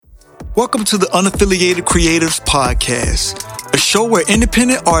Welcome to the Unaffiliated Creatives Podcast, a show where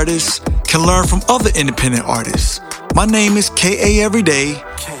independent artists can learn from other independent artists. My name is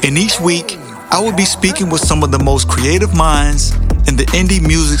KAeveryday, and each week I will be speaking with some of the most creative minds in the indie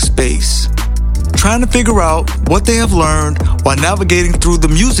music space, trying to figure out what they have learned while navigating through the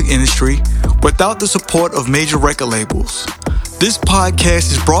music industry without the support of major record labels. This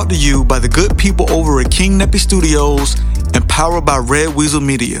podcast is brought to you by the good people over at King Neppy Studios and powered by Red Weasel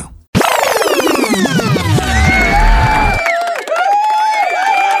Media.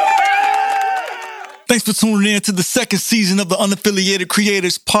 Thanks for tuning in to the second season of the Unaffiliated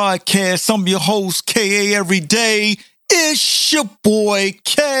Creators Podcast. I'm your host, KAeveryday. It's your boy,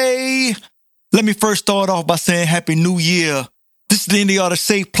 K. Let me first start off by saying Happy New Year. This is the Indie Artist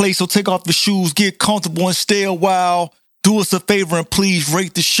Safe Place, so take off your shoes, get comfortable, and stay a while. Do us a favor and please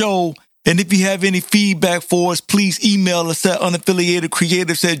rate the show. And if you have any feedback for us, please email us at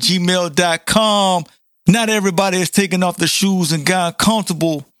unaffiliatedcreatives@gmail.com. Not everybody has taken off their shoes and gotten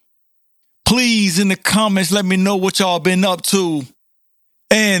comfortable. Please, in the comments, let me know what y'all been up to.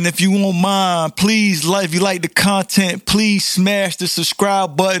 And if you won't mind, please, if you like the content, please smash the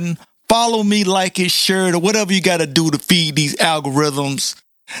subscribe button. Follow me, like it, share it, or whatever you got to do to feed these algorithms.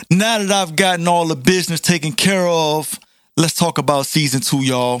 Now that I've gotten all the business taken care of, let's talk about season 2,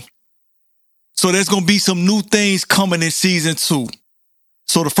 y'all. So there's going to be some new things coming in season 2.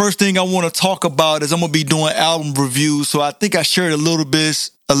 So the first thing I want to talk about is I'm going to be doing album reviews. So I think I shared a little bit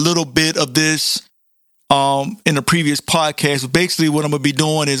of this in the previous podcast. But basically what I'm going to be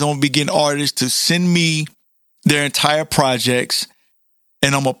doing is I'm going to be getting artists to send me their entire projects,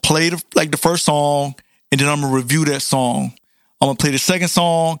 and I'm going to play the first song, and then I'm going to review that song. I'm going to play the second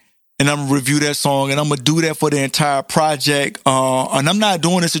song, and I'm going to review that song, and I'm going to do that for the entire project. And I'm not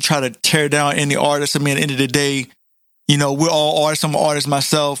doing this to try to tear down any artist. I mean, at the end of the day, you know, we're all artists. I'm an artist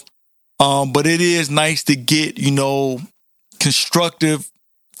myself. But it is nice to get, constructive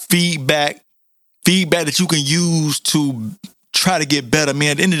feedback that you can use to try to get better. I mean,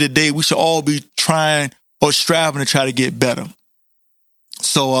 at the end of the day, we should all be trying or striving to try to get better.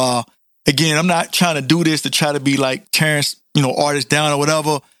 So, again, I'm not trying to do this to try to be like tearing, artists down or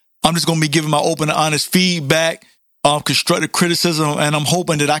whatever. I'm just going to be giving my open and honest feedback, constructive criticism, and I'm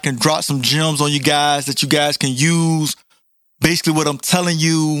hoping that I can drop some gems on you guys that you guys can use. Basically what I'm telling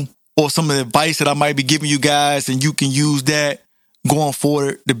you, or some of the advice that I might be giving you guys, and you can use that going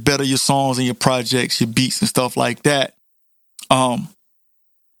forward to better your songs and your projects, your beats and stuff like that. I'm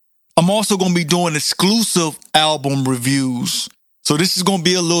also going to be doing exclusive album reviews. So this is going to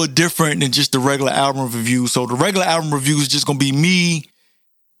be a little different than just the regular album review. So the regular album review is just going to be me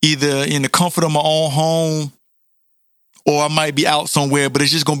either in the comfort of my own home, or I might be out somewhere, but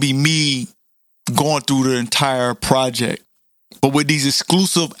it's just going to be me going through the entire project. But with these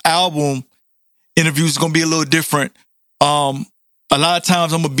exclusive album interviews, it's going to be a little different. A lot of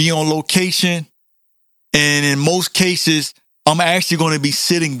times I'm going to be on location, and in most cases, I'm actually going to be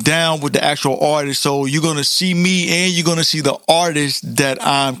sitting down with the actual artist. So you're going to see me and you're going to see the artist that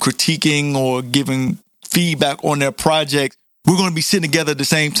I'm critiquing or giving feedback on their project. We're going to be sitting together at the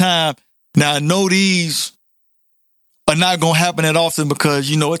same time. Now, I know these are not going to happen that often because,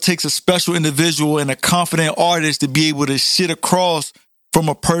 it takes a special individual and a confident artist to be able to sit across from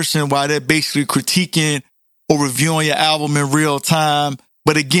a person while they're basically critiquing or reviewing your album in real time.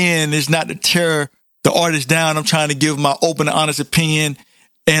 But again, it's not to tear the artist down. I'm trying to give my open and honest opinion,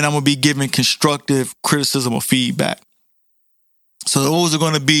 and I'm going to be giving constructive criticism or feedback. So those are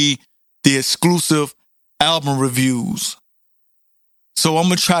going to be the exclusive album reviews. So I'm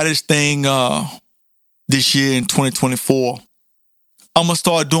going to try this thing this year in 2024. I'm going to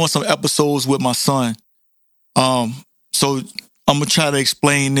start doing some episodes with my son. So I'm going to try to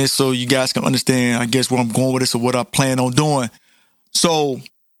explain this so you guys can understand, I guess, where I'm going with this or what I plan on doing. So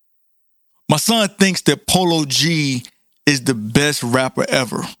my son thinks that Polo G is the best rapper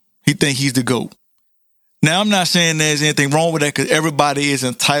ever. He thinks he's the GOAT. Now, I'm not saying there's anything wrong with that because everybody is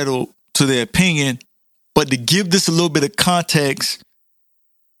entitled to their opinion. But to give this a little bit of context,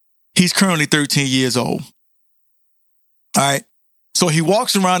 he's currently 13 years old. All right. So he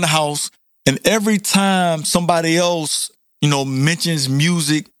walks around the house, and every time somebody else, mentions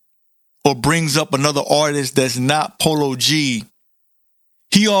music or brings up another artist that's not Polo G,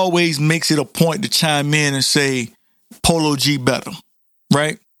 he always makes it a point to chime in and say, Polo G better,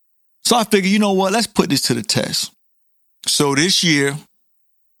 right? So I figure, let's put this to the test. So this year,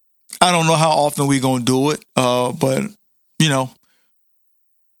 I don't know how often we're going to do it, but,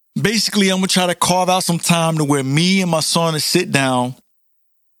 basically I'm going to try to carve out some time to where me and my son will sit down.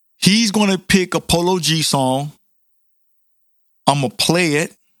 He's going to pick a Polo G song. I'm going to play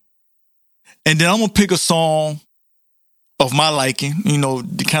it. And then I'm going to pick a song of my liking,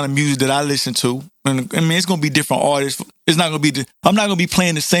 the kind of music that I listen to. And I mean, it's going to be different artists. It's not going to be, I'm not going to be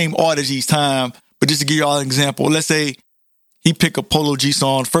playing the same artist each time, but just to give y'all an example, let's say he pick a Polo G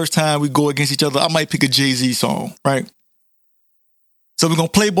song. First time we go against each other, I might pick a Jay-Z song, right? So we're going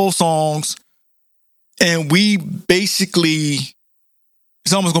to play both songs, and we basically,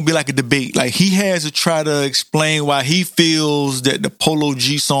 it's almost going to be like a debate. Like, he has to try to explain why he feels that the Polo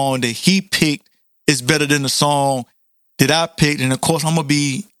G song that he picked is better than the song that I picked. And of course, I'm going to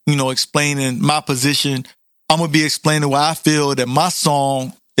be, explaining my position. I'm going to be explaining why I feel that my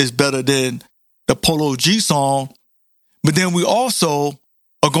song is better than the Polo G song. But then we also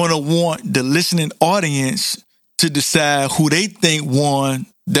are going to want the listening audience to decide who they think won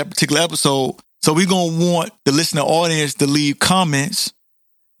that particular episode. So we're going to want the listening audience to leave comments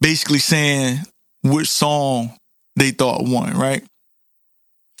basically saying which song they thought won, right?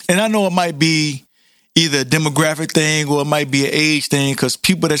 And I know it might be either a demographic thing or it might be an age thing, because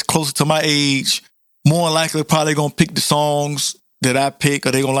people that's closer to my age more likely probably going to pick the songs that I pick,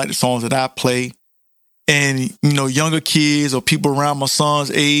 or they going to like the songs that I play. And, younger kids or people around my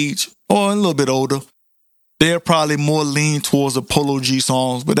son's age or a little bit older, they're probably more lean towards the Polo G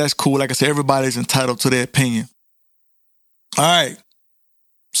songs, but that's cool. Like I said, everybody's entitled to their opinion. All right.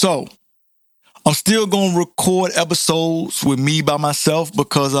 So I'm still going to record episodes with me by myself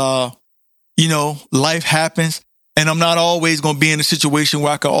because, life happens, and I'm not always going to be in a situation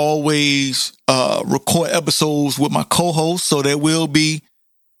where I can always record episodes with my co-host. So there will be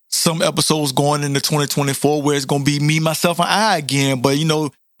some episodes going into 2024 where it's going to be me, myself, and I again. But,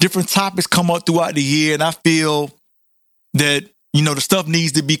 different topics come up throughout the year, and I feel that, the stuff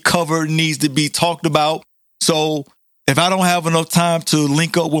needs to be covered, needs to be talked about. So if I don't have enough time to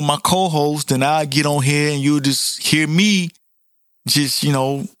link up with my co-host, then I'll get on here and you'll just hear me just,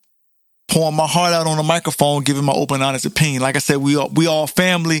 pouring my heart out on the microphone, giving my open, honest opinion. Like I said, we all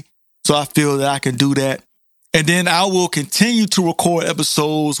family, so I feel that I can do that. And then I will continue to record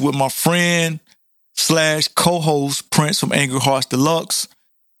episodes with my friend / co-host Prince from Angry Hearts Deluxe.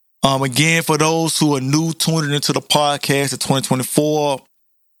 Again, for those who are new tuning into the podcast of 2024,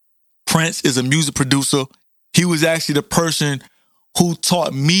 Prince is a music producer. He was actually the person who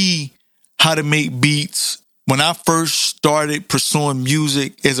taught me how to make beats. When I first started pursuing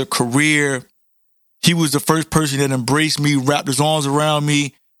music as a career, he was the first person that embraced me, wrapped his arms around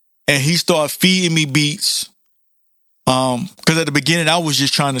me, and he started feeding me beats. Because at the beginning, I was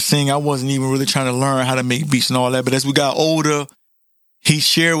just trying to sing. I wasn't even really trying to learn how to make beats and all that. But as we got older, he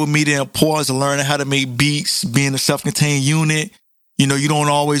shared with me the importance of learning how to make beats, being a self-contained unit. You don't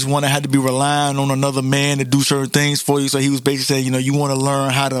always want to have to be relying on another man to do certain things for you. So he was basically saying, you want to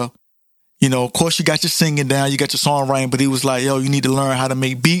learn how to, of course you got your singing down, you got your songwriting, but he was like, you need to learn how to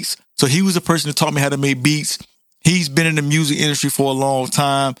make beats. So he was the person that taught me how to make beats. He's been in the music industry for a long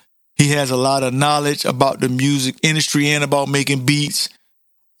time. He has a lot of knowledge about the music industry and about making beats.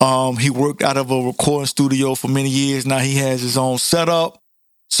 He worked out of a recording studio for many years. Now he has his own setup.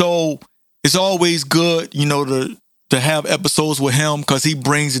 So it's always good, to have episodes with him because he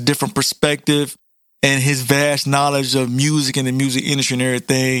brings a different perspective and his vast knowledge of music and the music industry and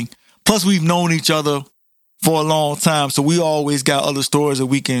everything. Plus, we've known each other for a long time, so we always got other stories that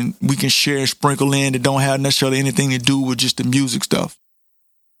we can share and sprinkle in that don't have necessarily anything to do with just the music stuff.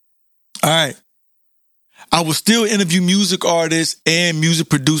 All right. I will still interview music artists and music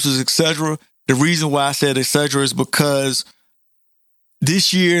producers, etc. The reason why I said etc. is because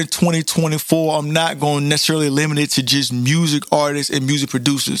this year, 2024, I'm not going to necessarily limit it to just music artists and music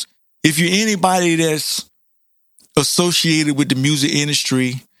producers. If you're anybody that's associated with the music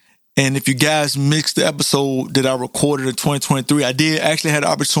industry, and if you guys missed the episode that I recorded in 2023, I did actually have the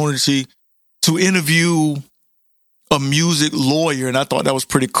opportunity to interview a music lawyer, and I thought that was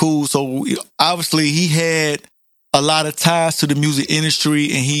pretty cool. So obviously he had a lot of ties to the music industry,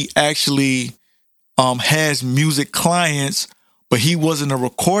 and he actually has music clients, but he wasn't a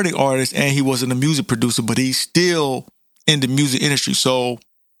recording artist and he wasn't a music producer, but he's still in the music industry. So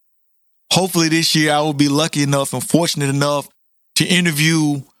hopefully this year I will be lucky enough and fortunate enough to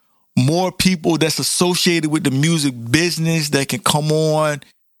interview more people that's associated with the music business that can come on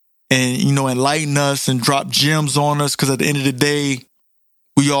and, enlighten us and drop gems on us. Because at the end of the day,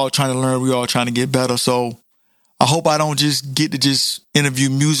 we all trying to learn, we all trying to get better. So I hope I don't just get to just interview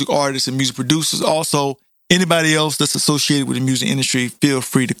music artists and music producers. Also, anybody else that's associated with the music industry, feel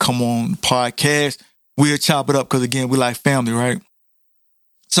free to come on the podcast. We'll chop it up because, again, we like family, right?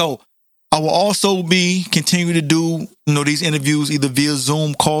 So I will also be continuing to do, these interviews either via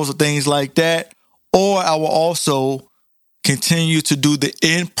Zoom calls or things like that, or I will also continue to do the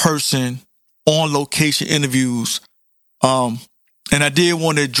in-person on location interviews. And I did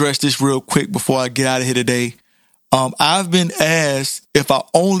want to address this real quick before I get out of here today. I've been asked if I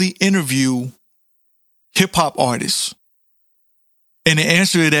only interview hip hop artists. And the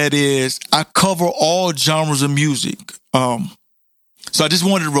answer to that is I cover all genres of music. So I just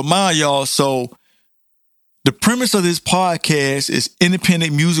wanted to remind y'all. So the premise of this podcast is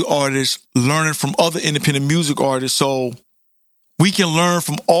independent music artists learning from other independent music artists. So we can learn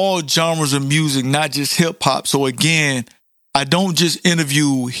from all genres of music, not just hip hop. So again, I don't just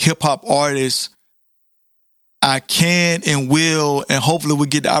interview hip hop artists. I can and will, and hopefully we'll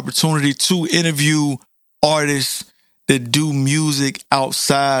get the opportunity to interview artists that do music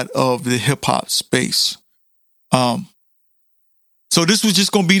outside of the hip hop space. So this was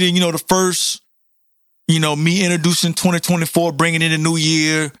just going to be the first, me introducing 2024, bringing in the new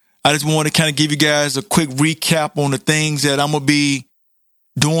year. I just want to kind of give you guys a quick recap on the things that I'm going to be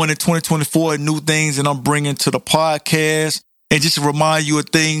doing in 2024, new things that I'm bringing to the podcast, and just to remind you of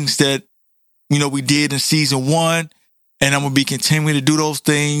things that, we did in season 1, and I'm going to be continuing to do those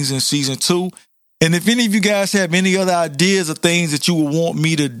things in season 2. And if any of you guys have any other ideas or things that you would want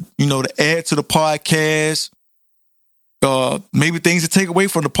me to, to add to the podcast, maybe things to take away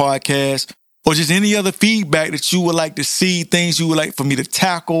from the podcast, or just any other feedback that you would like to see, things you would like for me to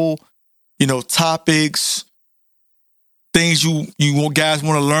tackle, topics, things you guys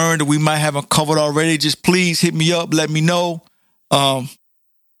want to learn that we might haven't covered already, just please hit me up, let me know.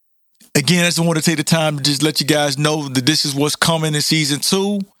 Again, I just want to take the time to just let you guys know that this is what's coming in season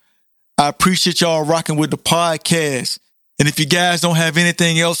 2. I appreciate y'all rocking with the podcast. And if you guys don't have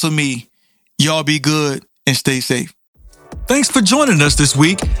anything else of me, y'all be good and stay safe. Thanks for joining us this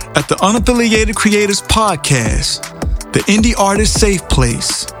week at the Unaffiliated Creators Podcast, the indie artist safe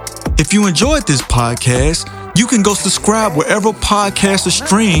place. If you enjoyed this podcast, you can go subscribe wherever podcasts are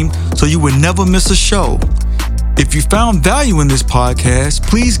streamed so you will never miss a show. If you found value in this podcast,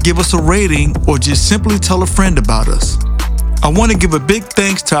 please give us a rating or just simply tell a friend about us. I want to give a big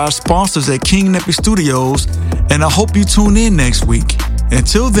thanks to our sponsors at King Neppy Studios, and I hope you tune in next week.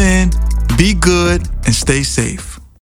 Until then, be good and stay safe.